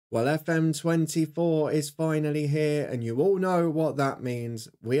Well, FM24 is finally here, and you all know what that means.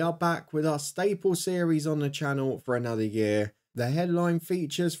 We are back with our staple series on the channel for another year. The headline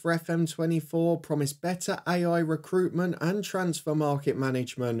features for FM24 promise better AI recruitment and transfer market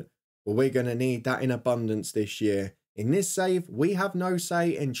management. Well, we're going to need that in abundance this year. In this save, we have no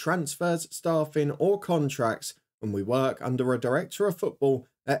say in transfers, staffing, or contracts, and we work under a director of football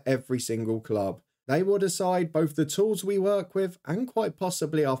at every single club. They will decide both the tools we work with and quite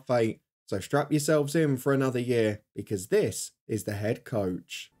possibly our fate. So strap yourselves in for another year, because this is the head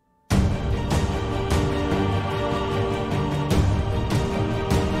coach.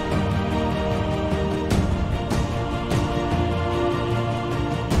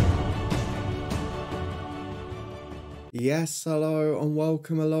 Yes, hello and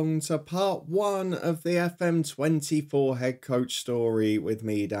welcome along to part 1 of the FM24 head coach story with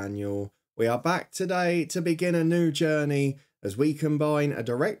me, Daniel. We are back today to begin a new journey as we combine a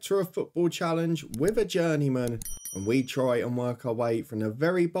director of football challenge with a journeyman, and we try and work our way from the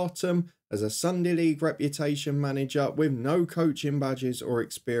very bottom as a Sunday League reputation manager with no coaching badges or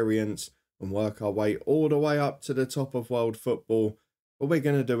experience, and work our way all the way up to the top of world football. But we're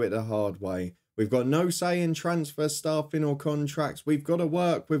going to do it the hard way. We've got no say in transfer, staffing or contracts. We've got to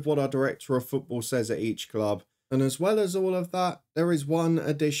work with what our director of football says at each club. And as well as all of that, there is one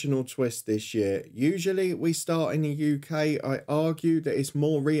additional twist this year. Usually we start in the UK. I argue that it's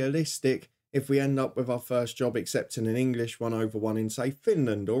more realistic if we end up with our first job accepting an English one over one in, say,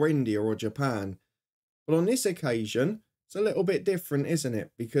 Finland or India or Japan. But on this occasion, it's a little bit different, isn't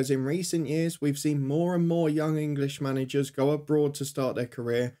it? Because in recent years, we've seen more and more young English managers go abroad to start their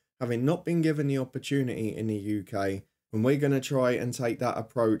career, having not been given the opportunity in the UK. And we're going to try and take that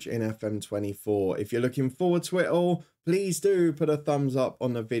approach in FM24. If you're looking forward to it all, please do put a thumbs up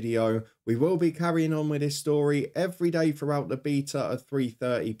on the video. We will be carrying on with this story every day throughout the beta at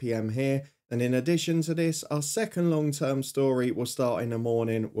 3:30 PM here. And in addition to this, our second long-term story will start in the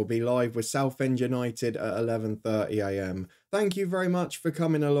morning. We'll be live with Southend United at 11:30 AM. Thank you very much for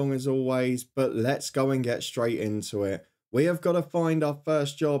coming along as always, but let's go and get straight into it. We have got to find our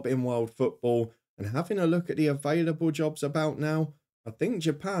first job in world football. And having a look at the available jobs about now, I think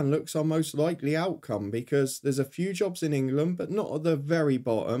Japan looks our most likely outcome, because there's a few jobs in England, but not at the very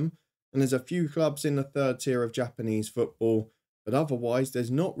bottom. And there's a few clubs in the third tier of Japanese football. But otherwise, there's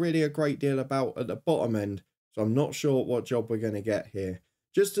not really a great deal about at the bottom end. So I'm not sure what job we're going to get here.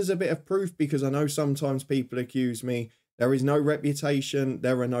 Just as a bit of proof, because I know sometimes people accuse me, there is no reputation,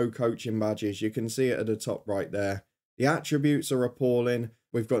 there are no coaching badges. You can see it at the top right there. The attributes are appalling.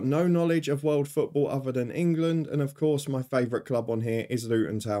 We've got no knowledge of world football other than England, and of course my favourite club on here is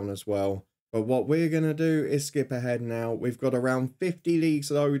Luton Town as well. But what we're going to do is skip ahead now. We've got around 50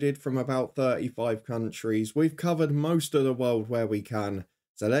 leagues loaded from about 35 countries. We've covered most of the world where we can.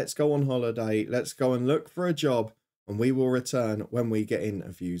 So let's go on holiday, let's go and look for a job, and we will return when we get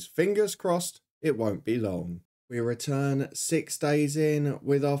interviews. Fingers crossed, it won't be long. We return 6 days in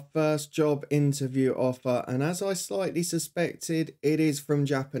with our first job interview offer, and as I slightly suspected, it is from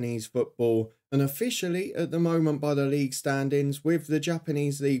Japanese football. And officially, at the moment by the league standings, with the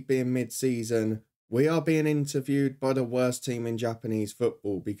Japanese league being mid-season, we are being interviewed by the worst team in Japanese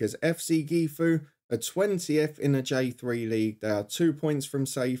football, because FC Gifu are 20th in the J3 league. They are 2 points from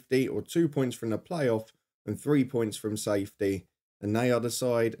safety, or 2 points from the playoff, and 3 points from safety. And they are the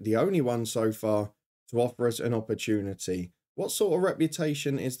side, the only one so far, to offer us an opportunity. What sort of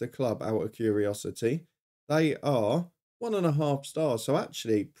reputation is the club, out of curiosity? They are 1.5 stars, so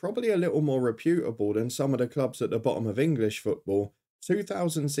actually probably a little more reputable than some of the clubs at the bottom of English football.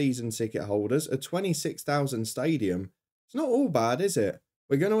 2,000 season ticket holders, a 26,000 stadium. It's not all bad, is it?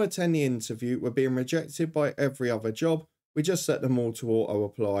 We're going to attend the interview. We're being rejected by every other job. We just set them all to auto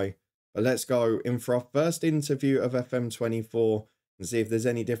apply. But let's go in for our first interview of FM24 and see if there's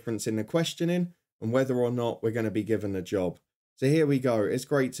any difference in the questioning and whether or not we're going to be given the job. So here we go. It's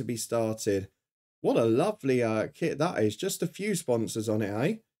great to be started. What a lovely kit that is. Just a few sponsors on it,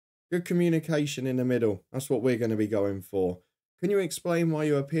 eh? Good communication in the middle. That's what we're going to be going for. Can you explain why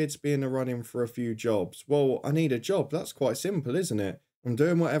you appear to be in the running for a few jobs? Well, I need a job. That's quite simple, isn't it? I'm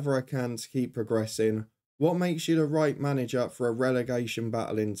doing whatever I can to keep progressing. What makes you the right manager for a relegation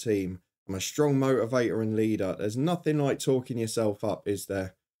battling team? I'm a strong motivator and leader. There's nothing like talking yourself up, is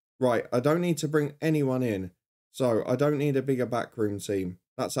there? Right, I don't need to bring anyone in, so I don't need a bigger backroom team.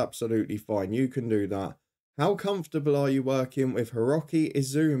 That's absolutely fine, you can do that. How comfortable are you working with Hiroki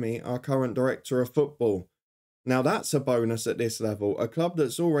Izumi, our current director of football? Now that's a bonus at this level, a club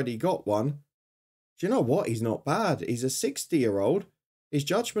that's already got one. Do you know what? He's not bad. He's a 60-year-old. His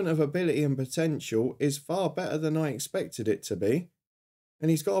judgment of ability and potential is far better than I expected it to be. And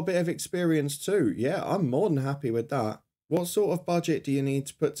he's got a bit of experience too. Yeah, I'm more than happy with that. What sort of budget do you need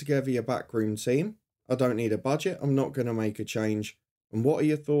to put together your backroom team? I don't need a budget. I'm not going to make a change. And what are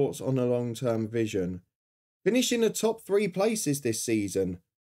your thoughts on a long-term vision? Finishing the top 3 places this season.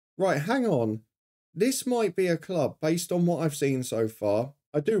 Right, hang on. This might be a club based on what I've seen so far.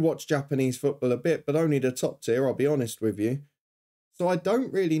 I do watch Japanese football a bit, but only the top tier, I'll be honest with you. So I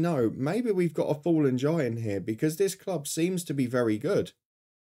don't really know. Maybe we've got a fallen giant here because this club seems to be very good.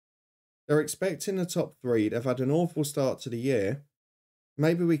 They're expecting the top 3. They've had an awful start to the year.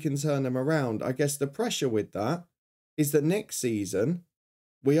 Maybe we can turn them around. I guess the pressure with that is that next season,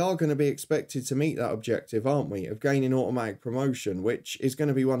 we are going to be expected to meet that objective, aren't we? Of gaining automatic promotion, which is going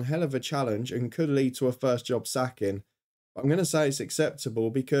to be one hell of a challenge and could lead to a first job sacking. But I'm going to say it's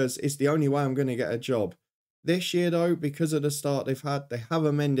acceptable because it's the only way I'm going to get a job. This year, though, because of the start they've had, they have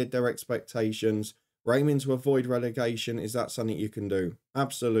amended their expectations. We're aiming to avoid relegation. Is that something you can do?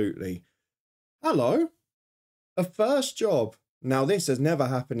 Absolutely. Hello? A first job. Now, this has never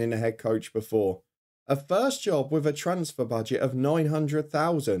happened in a head coach before. A first job with a transfer budget of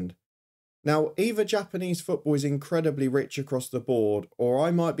 900,000. Now, either Japanese football is incredibly rich across the board, or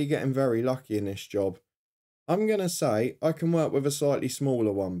I might be getting very lucky in this job. I'm going to say I can work with a slightly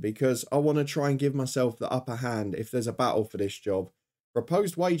smaller one because I want to try and give myself the upper hand if there's a battle for this job.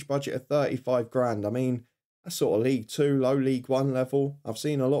 Proposed wage budget of 35 grand. I mean, that's sort of League 2, low League 1 level. I've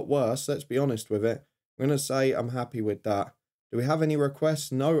seen a lot worse, let's be honest with it. I'm going to say I'm happy with that. Do we have any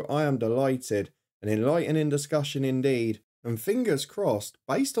requests? No, I am delighted. An enlightening discussion indeed. And fingers crossed,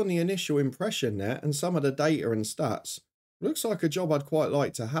 based on the initial impression there and some of the data and stats, looks like a job I'd quite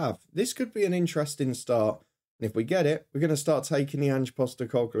like to have. This could be an interesting start. And if we get it, we're going to start taking the Ange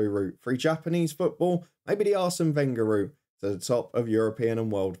Postecoglou route. Free Japanese football, maybe the Arsene Wenger route to the top of European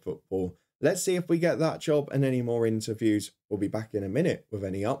and world football. Let's see if we get that job and any more interviews. We'll be back in a minute with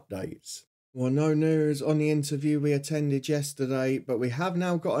any updates. Well, no news on the interview we attended yesterday, but we have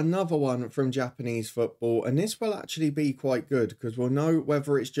now got another one from Japanese football, and this will actually be quite good because we'll know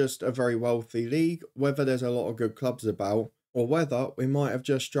whether it's just a very wealthy league, whether there's a lot of good clubs about, or whether we might have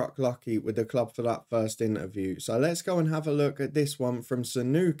just struck lucky with the club for that first interview. So let's go and have a look at this one from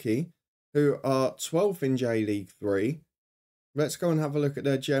Sanuki, who are 12th in J League 3. Let's go and have a look at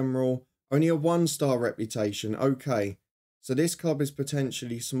their general. Only a 1-star reputation. Okay, so this club is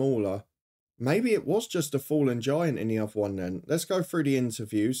potentially smaller. Maybe it was just a fallen giant in the other one then. Let's go through the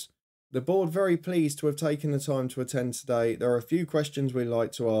interviews. The board very pleased to have taken the time to attend today. There are a few questions we'd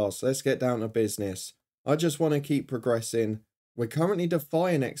like to ask. Let's get down to business. I just want to keep progressing. We're currently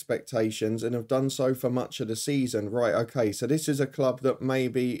defying expectations and have done so for much of the season. Right, okay, so this is a club that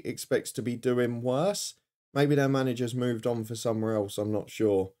maybe expects to be doing worse. Maybe their manager's moved on for somewhere else, I'm not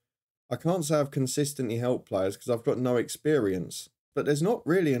sure. I can't say I've consistently helped players because I've got no experience. But there's not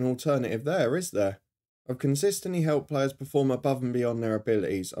really an alternative there, is there? I've consistently helped players perform above and beyond their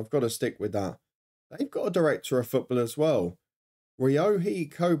abilities. I've got to stick with that. They've got a director of football as well. Ryohei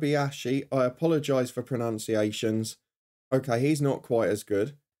Kobayashi, I apologise for pronunciations. Okay, he's not quite as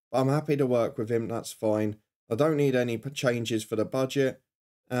good, but I'm happy to work with him, that's fine. I don't need any changes for the budget.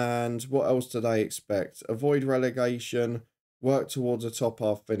 And what else do they expect? Avoid relegation, work towards a top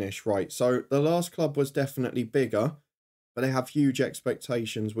half finish. Right, so the last club was definitely bigger, but they have huge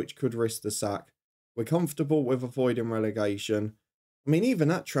expectations which could risk the sack. We're comfortable with avoiding relegation. I mean, even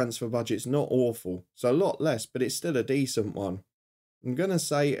that transfer budget's not awful. So a lot less, but it's still a decent one. I'm going to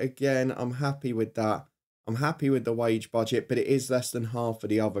say again, I'm happy with that. I'm happy with the wage budget, but it is less than half of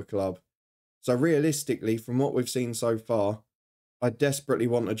the other club. So realistically, from what we've seen so far, I desperately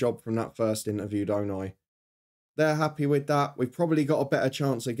want a job from that first interview, don't I? They're happy with that. We've probably got a better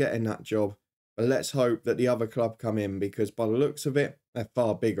chance of getting that job. But let's hope that the other club come in because by the looks of it, they're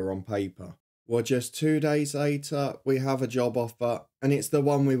far bigger on paper. Well, just 2 days later, we have a job offer and it's the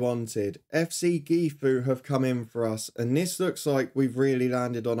one we wanted. FC Gifu have come in for us and this looks like we've really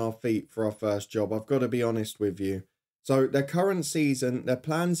landed on our feet for our first job. I've got to be honest with you. So their current season, their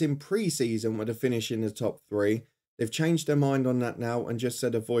plans in pre-season were to finish in the top 3. They've changed their mind on that now and just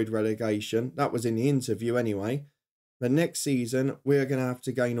said avoid relegation. That was in the interview anyway. But next season, we're going to have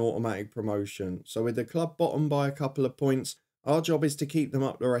to gain automatic promotion. So with the club bottom by a couple of points, our job is to keep them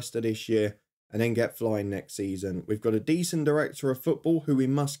up the rest of this year and then get flying next season. We've got a decent director of football who we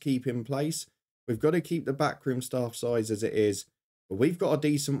must keep in place. We've got to keep the backroom staff size as it is. But we've got a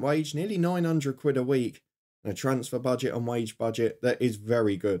decent wage, nearly 900 quid a week, and a transfer budget and wage budget that is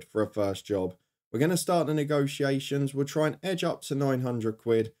very good for a first job. We're going to start the negotiations. We'll try and edge up to 900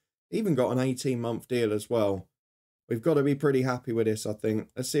 quid. Even got an 18-month deal as well. We've got to be pretty happy with this, I think.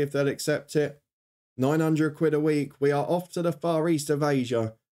 Let's see if they'll accept it. £900 a week. We are off to the far east of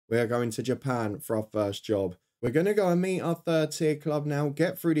Asia. We are going to Japan for our first job. We're going to go and meet our third tier club now,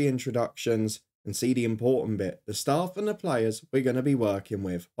 get through the introductions and see the important bit. The staff and the players we're going to be working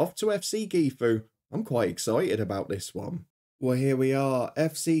with. Off to FC Gifu. I'm quite excited about this one. Well, here we are.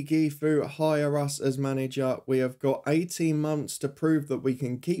 FC Gifu hire us as manager. We have got 18 months to prove that we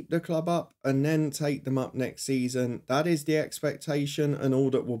can keep the club up and then take them up next season. That is the expectation and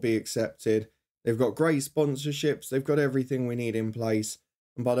all that will be accepted. They've got great sponsorships. They've got everything we need in place.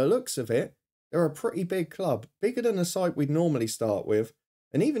 And by the looks of it, they're a pretty big club, bigger than the site we'd normally start with.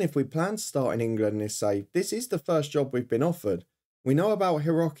 And even if we plan to start in England this is the first job we've been offered. We know about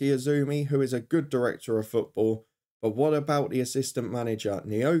Hiroki Izumi, who is a good director of football, but what about the assistant manager,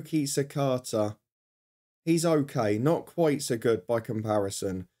 Naoki Sakata? He's okay, not quite so good by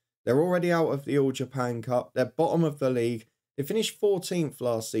comparison. They're already out of the All Japan Cup, they're bottom of the league, they finished 14th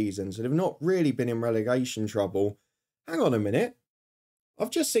last season, so they've not really been in relegation trouble. Hang on a minute. I've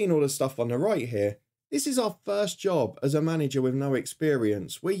just seen all the stuff on the right here. This is our first job as a manager with no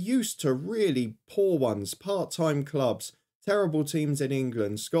experience. We're used to really poor ones, part-time clubs, terrible teams in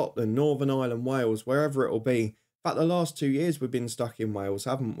England, Scotland, Northern Ireland, Wales, wherever it'll be. In fact, the last 2 years we've been stuck in Wales,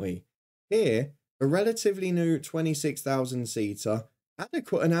 haven't we? Here, a relatively new 26,000-seater,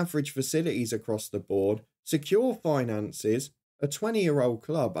 adequate and average facilities across the board, secure finances, a 20-year-old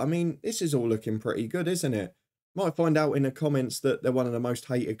club. I mean, this is all looking pretty good, isn't it? Might find out in the comments that they're one of the most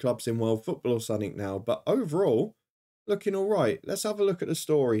hated clubs in world football or something now, but overall, looking all right. Let's have a look at the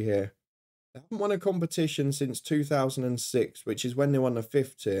story here. They haven't won a competition since 2006, which is when they won the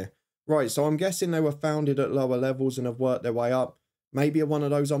 5th tier. Right, so I'm guessing they were founded at lower levels and have worked their way up. Maybe one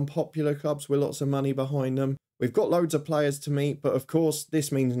of those unpopular clubs with lots of money behind them. We've got loads of players to meet, but of course,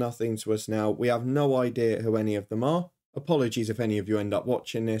 this means nothing to us now. We have no idea who any of them are. Apologies if any of you end up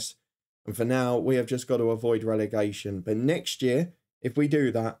watching this. And for now, we have just got to avoid relegation. But next year, if we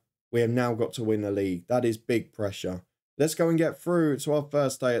do that, we have now got to win the league. That is big pressure. Let's go and get through to our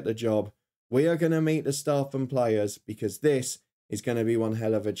first day at the job. We are going to meet the staff and players because this is going to be one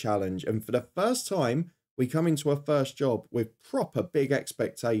hell of a challenge. And for the first time, we come into a first job with proper big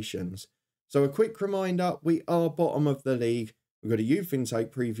expectations. So a quick reminder, we are bottom of the league. We've got a youth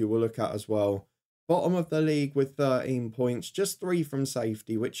intake preview we'll look at as well. Bottom of the league with 13 points, just 3 from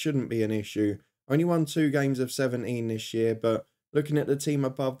safety, which shouldn't be an issue. Only won 2 games of 17 this year, but looking at the team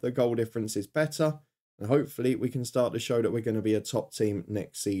above, the goal difference is better. And hopefully we can start to show that we're going to be a top team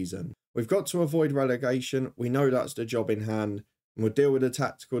next season. We've got to avoid relegation. We know that's the job in hand. And we'll deal with the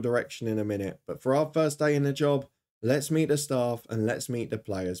tactical direction in a minute. But for our first day in the job, let's meet the staff and let's meet the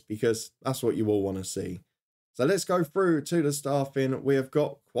players because that's what you all want to see. So let's go through to the staffing. We have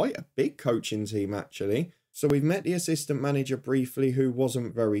got quite a big coaching team actually. So we've met the assistant manager briefly who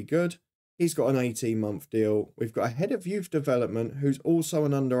wasn't very good. He's got an 18-month deal. We've got a head of youth development who's also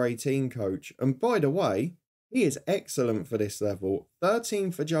an under-18 coach. And by the way, he is excellent for this level.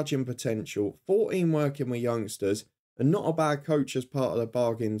 13 for judging potential, 14 working with youngsters, and not a bad coach as part of the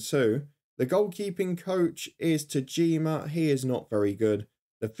bargain too. The goalkeeping coach is Tajima. He is not very good.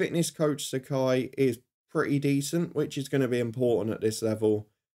 The fitness coach Sakai is pretty decent, which is going to be important at this level.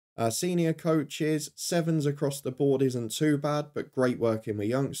 Senior coaches, 7s across the board isn't too bad, but great working with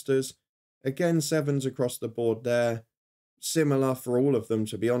youngsters. Again, 7s across the board there. Similar for all of them,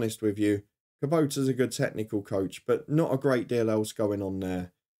 to be honest with you. Kubota's a good technical coach, but not a great deal else going on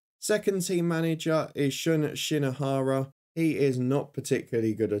there. Second team manager is Shun Shinohara. He is not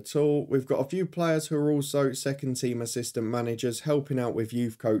particularly good at all. We've got a few players who are also second team assistant managers, helping out with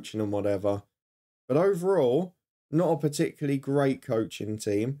youth coaching and whatever. But overall, not a particularly great coaching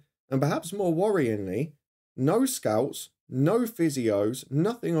team. And perhaps more worryingly, no scouts, no physios,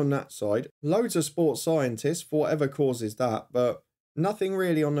 nothing on that side. Loads of sports scientists for whatever causes that, but nothing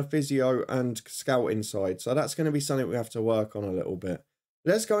really on the physio and scouting side. So that's going to be something we have to work on a little bit.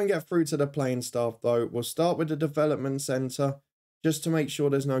 Let's go and get through to the playing staff though. We'll start with the development centre, just to make sure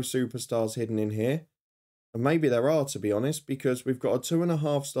there's no superstars hidden in here. And maybe there are, to be honest, because we've got a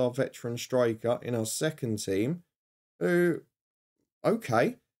 2.5-star veteran striker in our second team who,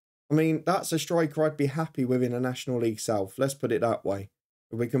 okay. I mean, that's a striker I'd be happy with in the National League South. Let's put it that way.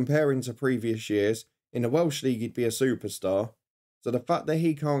 If we're comparing to previous years, in the Welsh League, he'd be a superstar. So the fact that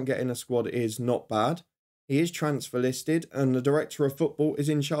he can't get in a squad is not bad. He is transfer listed and the director of football is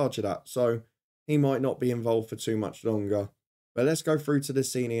in charge of that. So he might not be involved for too much longer. But let's go through to the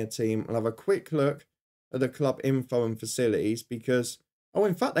senior team and have a quick look at the club info and facilities because, oh,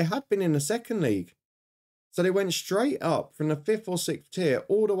 in fact, they had been in the second league. So they went straight up from the 5th or 6th tier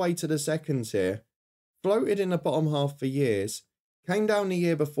all the way to the second tier, floated in the bottom half for years. Came down the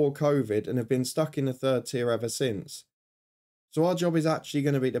year before COVID and have been stuck in the third tier ever since. So our job is actually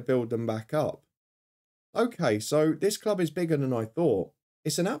going to be to build them back up. Okay, so this club is bigger than I thought.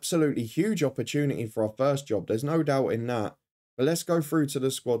 It's an absolutely huge opportunity for our first job, there's no doubt in that. But let's go through to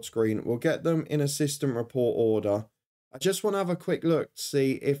the squad screen. We'll get them in assistant report order. I just want to have a quick look to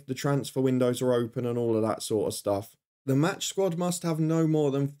see if the transfer windows are open and all of that sort of stuff. The match squad must have no more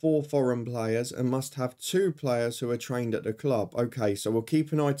than 4 foreign players and must have 2 players who are trained at the club. Okay, so we'll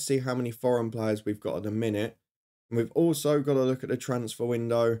keep an eye to see how many foreign players we've got at the minute. And we've also got to look at the transfer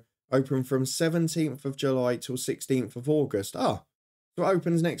window, open from 17th of July till 16th of August. So it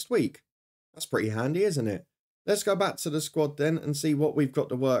opens next week. That's pretty handy, isn't it? Let's go back to the squad then and see what we've got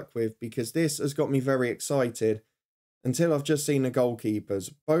to work with, because this has got me very excited until I've just seen the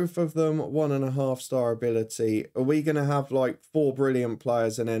goalkeepers. Both of them 1.5-star ability. Are we going to have like 4 brilliant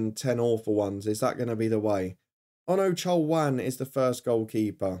players and then 10 awful ones? Is that going to be the way? Ono Cholwan is the first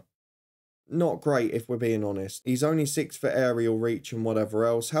goalkeeper. Not great if we're being honest. He's only 6 for aerial reach and whatever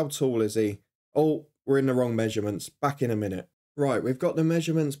else. How tall is he? Oh, we're in the wrong measurements. Back in a minute. Right, we've got the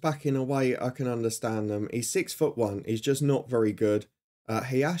measurements back in a way I can understand them. He's 6'1". He's just not very good.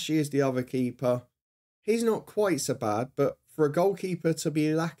 Hayashi is the other keeper. He's not quite so bad, but for a goalkeeper to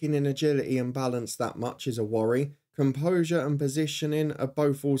be lacking in agility and balance that much is a worry. Composure and positioning are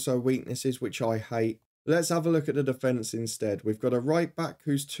both also weaknesses, which I hate. Let's have a look at the defence instead. We've got a right back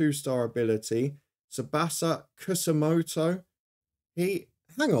who's 2-star ability. Tsubasa Kusamoto.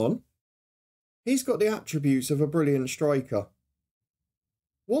 Hang on. He's got the attributes of a brilliant striker.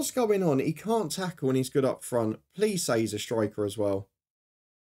 What's going on? He can't tackle and he's good up front. Please say he's a striker as well.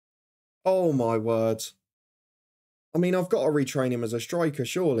 Oh my word. I mean, I've got to retrain him as a striker,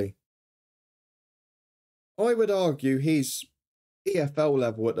 surely. I would argue he's EFL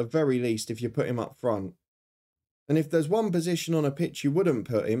level at the very least if you put him up front. And if there's one position on a pitch you wouldn't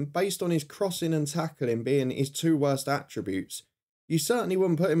put him, based on his crossing and tackling being his 2 worst attributes, you certainly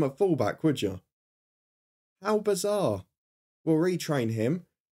wouldn't put him at fullback, would you? How bizarre. We'll retrain him.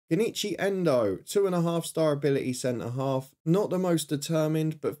 Genichi Endo, 2.5-star ability centre-half. Not the most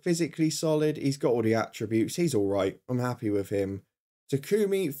determined, but physically solid. He's got all the attributes. He's all right. I'm happy with him.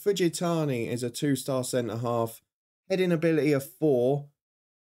 Takumi Fujitani is a 2-star centre-half. Heading ability of 4.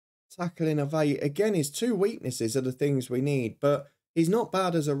 Tackling of 8. Again, his 2 weaknesses are the things we need, but he's not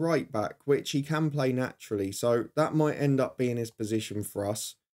bad as a right back, which he can play naturally, so that might end up being his position for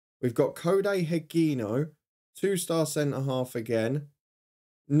us. We've got Kodai Higino, 2-star centre-half again.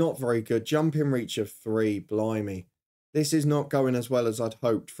 Not very good. Jumping reach of 3. Blimey. This is not going as well as I'd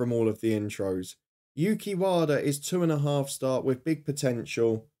hoped from all of the intros. Yuki Wada is 2.5-star with big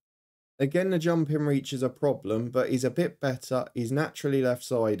potential. Again, the jumping reach is a problem, but he's a bit better. He's naturally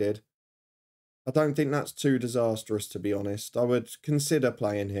left-sided. I don't think that's too disastrous, to be honest. I would consider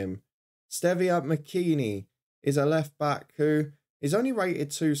playing him. Stevia McKinney is a left-back who is only rated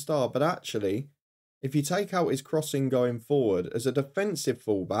 2-star, but actually, if you take out his crossing going forward, as a defensive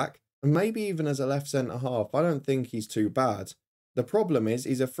fullback, and maybe even as a left centre-half, I don't think he's too bad. The problem is,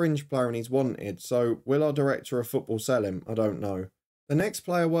 he's a fringe player and he's wanted, so will our director of football sell him? I don't know. The next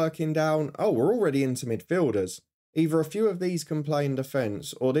player working down, we're already into midfielders. Either a few of these can play in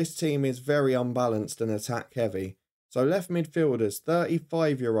defence, or this team is very unbalanced and attack heavy. So left midfielders,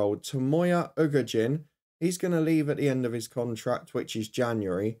 35-year-old Tomoya Ugajin. He's going to leave at the end of his contract, which is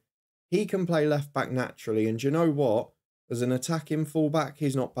January. He can play left back naturally, and do you know what? As an attacking fullback,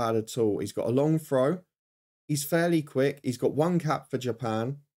 he's not bad at all. He's got a long throw. He's fairly quick. He's got 1 cap for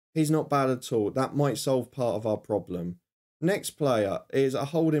Japan. He's not bad at all. That might solve part of our problem. Next player is a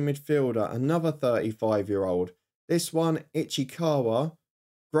holding midfielder, another 35-year-old. This one, Ichikawa.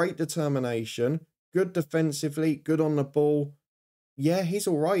 Great determination. Good defensively. Good on the ball. Yeah, he's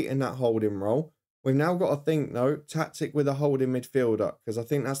all right in that holding role. We've now got to think, though, tactic with a holding midfielder, because I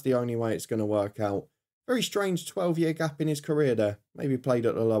think that's the only way it's going to work out. Very strange 12-year gap in his career there. Maybe played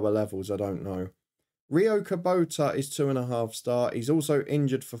at the lower levels, I don't know. Ryo Kubota is 2.5-star. He's also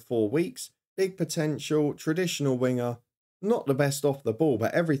injured for 4 weeks. Big potential, traditional winger. Not the best off the ball,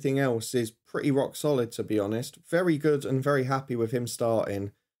 but everything else is pretty rock solid, to be honest. Very good and very happy with him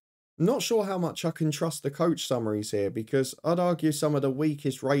starting. Not sure how much I can trust the coach summaries here, because I'd argue some of the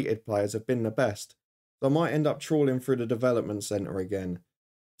weakest rated players have been the best. So I might end up trawling through the development centre again.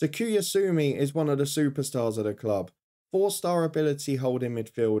 Takuya Sumi is one of the superstars of the club. 4-star ability holding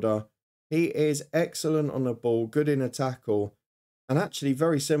midfielder. He is excellent on the ball, good in a tackle, and actually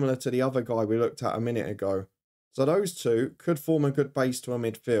very similar to the other guy we looked at a minute ago. So those two could form a good base to a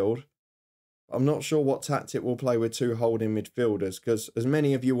midfield. I'm not sure what tactic we'll play with 2 holding midfielders, because as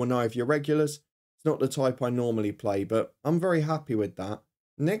many of you will know if you're regulars, It's not the type I normally play, but I'm very happy with that.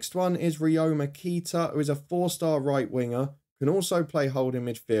 Next one is Ryoma Kita, who is a 4-star right winger, can also play holding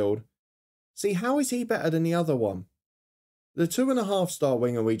midfield. See, how is he better than the other one? The 2.5-star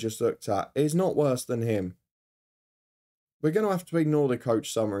winger we just looked at is not worse than him. We're going to have to ignore the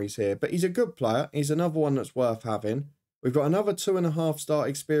coach summaries here, but he's a good player. He's another one that's worth having. We've got another 2.5-star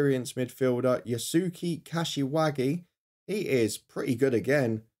experienced midfielder, Yasuki Kashiwagi. He is pretty good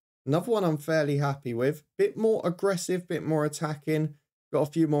again. Another one I'm fairly happy with. Bit more aggressive, bit more attacking. Got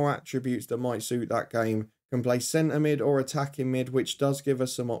a few more attributes that might suit that game. Can play centre mid or attacking mid, which does give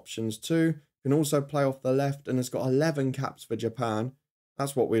us some options too. Can also play off the left and has got 11 caps for Japan.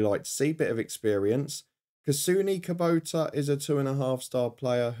 That's what we like to see, bit of experience. Kasuni Kubota is a 2.5-star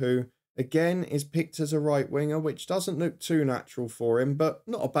player who, again, is picked as a right winger, which doesn't look too natural for him, but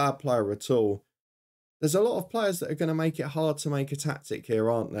not a bad player at all. There's a lot of players that are going to make it hard to make a tactic here,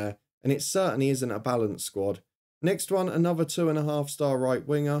 aren't there? And it certainly isn't a balanced squad. Next one, another 2.5-star right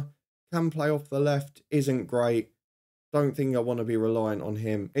winger. Can play off the left, isn't great. Don't think I want to be reliant on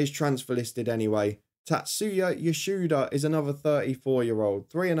him. He's transfer listed anyway. Tatsuya Yoshida is another 34-year-old,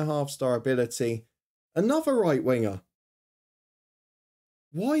 3.5-star ability. Another right winger.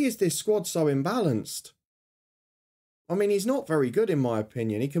 Why is this squad so imbalanced? I mean, he's not very good in my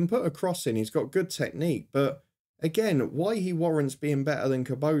opinion. He can put a cross in, he's got good technique, but again, why he warrants being better than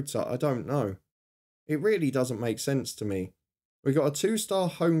Kubota, I don't know. It really doesn't make sense to me. We've got a 2-star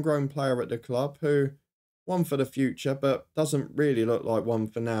homegrown player at the club who, one for the future, but doesn't really look like one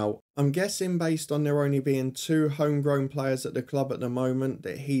for now. I'm guessing based on there only being 2 homegrown players at the club at the moment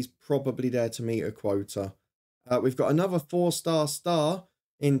that he's probably there to meet a quota. We've got another 4-star star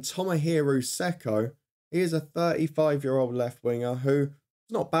in Tomohiro Seko. He is a 35-year-old left winger who is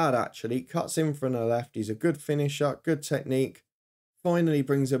not bad actually. Cuts in from the left. He's a good finisher, good technique. Finally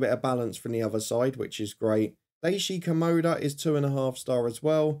brings a bit of balance from the other side, which is great. Daishi Komoda is 2.5-star as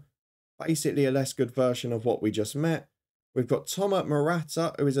well. Basically a less good version of what we just met. We've got Toma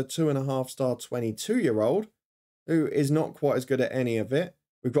Murata, who is a 2.5-star 22-year-old, who is not quite as good at any of it.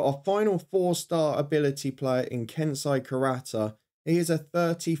 We've got our final 4-star ability player in Kensai Kurata. He is a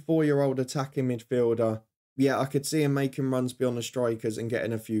 34-year-old attacking midfielder. Yeah, I could see him making runs beyond the strikers and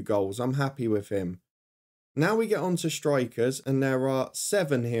getting a few goals. I'm happy with him. Now we get on to strikers, and there are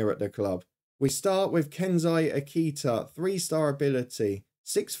 7 here at the club. We start with Kenzai Akita, 3-star ability.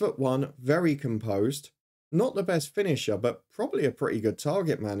 6'1", very composed. Not the best finisher, but probably a pretty good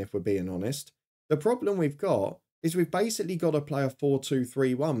target man if we're being honest. The problem we've got is we've basically got to play a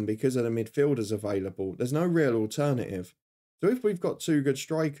 4-2-3-1 because of the midfielders available. There's no real alternative. So if we've got 2 good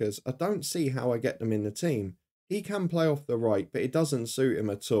strikers, I don't see how I get them in the team. He can play off the right, but it doesn't suit him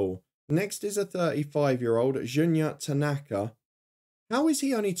at all. Next is a 35-year-old Junya Tanaka. How is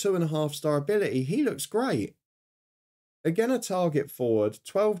he only 2.5-star ability? He looks great. Again, a target forward,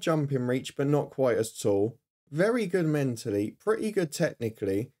 12 jumping reach, but not quite as tall. Very good mentally, pretty good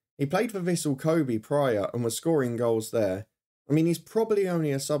technically. He played for Vissel Kobe prior and was scoring goals there. I mean, he's probably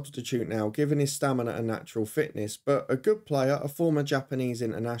only a substitute now, given his stamina and natural fitness, but a good player, a former Japanese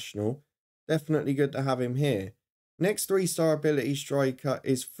international. Definitely good to have him here. Next 3-star ability striker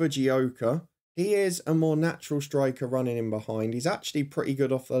is Fujioka. He is a more natural striker running in behind. He's actually pretty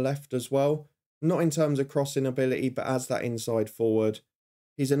good off the left as well. Not in terms of crossing ability, but as that inside forward.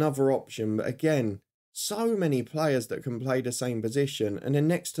 He's another option, but again, so many players that can play the same position and then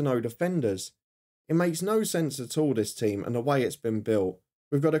next to no defenders. It makes no sense at all, this team, and the way it's been built.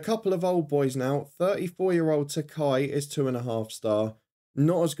 We've got a couple of old boys now. 34-year-old Takai is 2.5-star.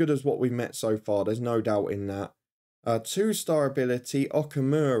 Not as good as what we've met so far, there's no doubt in that. 2-star ability,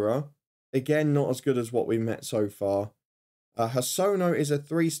 Okamura. Again, not as good as what we've met so far. Hosono is a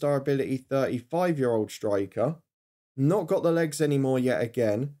 3-star ability 35-year-old striker. Not got the legs anymore yet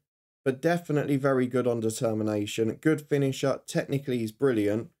again, but definitely very good on determination. Good finisher, technically he's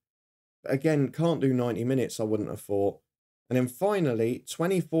brilliant. But again, can't do 90 minutes, I wouldn't have thought. And then finally,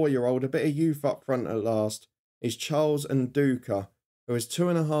 24-year-old, a bit of youth up front at last, is Charles Nduka, who has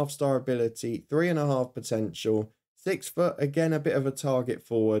 2.5-star ability, 3.5 potential, 6 foot, again a bit of a target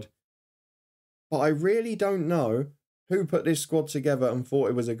forward. But I really don't know who put this squad together and thought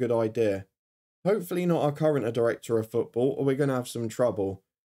it was a good idea. Hopefully not our current director of football, or we're going to have some trouble.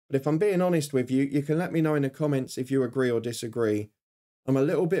 But if I'm being honest with you, you can let me know in the comments if you agree or disagree. I'm a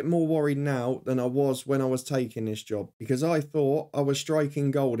little bit more worried now than I was when I was taking this job, because I thought I was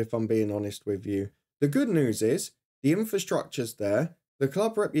striking gold if I'm being honest with you. The good news is, the infrastructure's there, the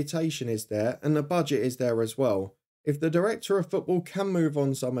club reputation is there, and the budget is there as well. If the director of football can move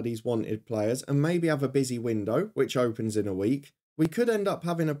on some of these wanted players and maybe have a busy window, which opens in a week, we could end up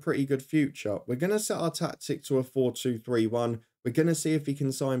having a pretty good future. We're going to set our tactic to a 4-2-3-1. We're going to see if he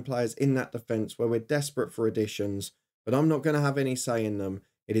can sign players in that defence where we're desperate for additions, but I'm not going to have any say in them.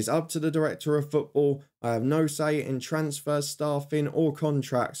 It is up to the director of football. I have no say in transfers, staffing or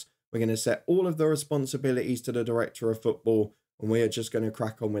contracts. We're going to set all of the responsibilities to the director of football, and we are just going to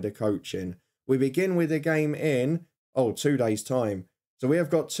crack on with the coaching. We begin with a game in, 2 days' time. So we have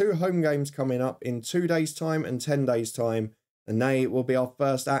got 2 home games coming up in 2 days' time and 10 days' time, and they will be our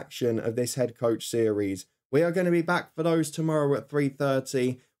first action of this head coach series. We are going to be back for those tomorrow at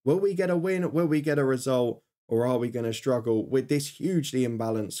 3:30. Will we get a win? Will we get a result? Or are we going to struggle with this hugely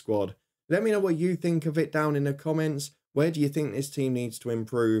imbalanced squad? Let me know what you think of it down in the comments. Where do you think this team needs to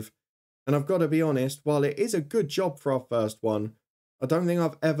improve? And I've got to be honest, while it is a good job for our first one, I don't think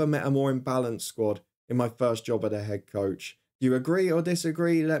I've ever met a more imbalanced squad in my first job as a head coach. Do you agree or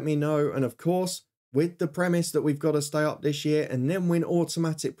disagree? Let me know. And of course, with the premise that we've got to stay up this year and then win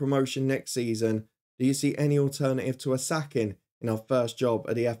automatic promotion next season, do you see any alternative to a sacking in our first job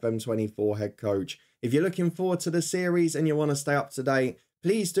at the FM24 head coach? If you're looking forward to the series and you want to stay up to date,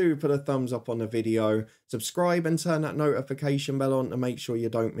 please do put a thumbs up on the video, subscribe and turn that notification bell on to make sure you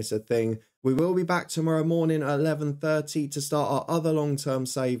don't miss a thing. We will be back tomorrow morning at 11:30 to start our other long-term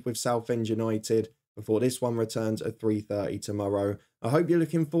save with Southend United before this one returns at 3:30 tomorrow. I hope you're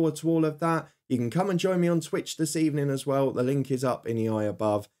looking forward to all of that. You can come and join me on Twitch this evening as well. The link is up in the eye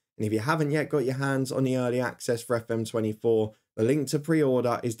above. And if you haven't yet got your hands on the early access for FM24, the link to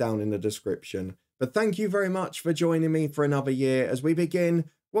pre-order is down in the description. But thank you very much for joining me for another year as we begin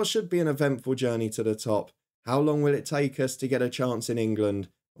what should be an eventful journey to the top. How long will it take us to get a chance in England?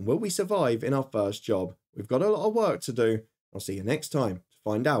 And will we survive in our first job? We've got a lot of work to do. I'll see you next time to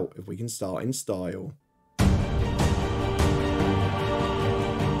find out if we can start in style.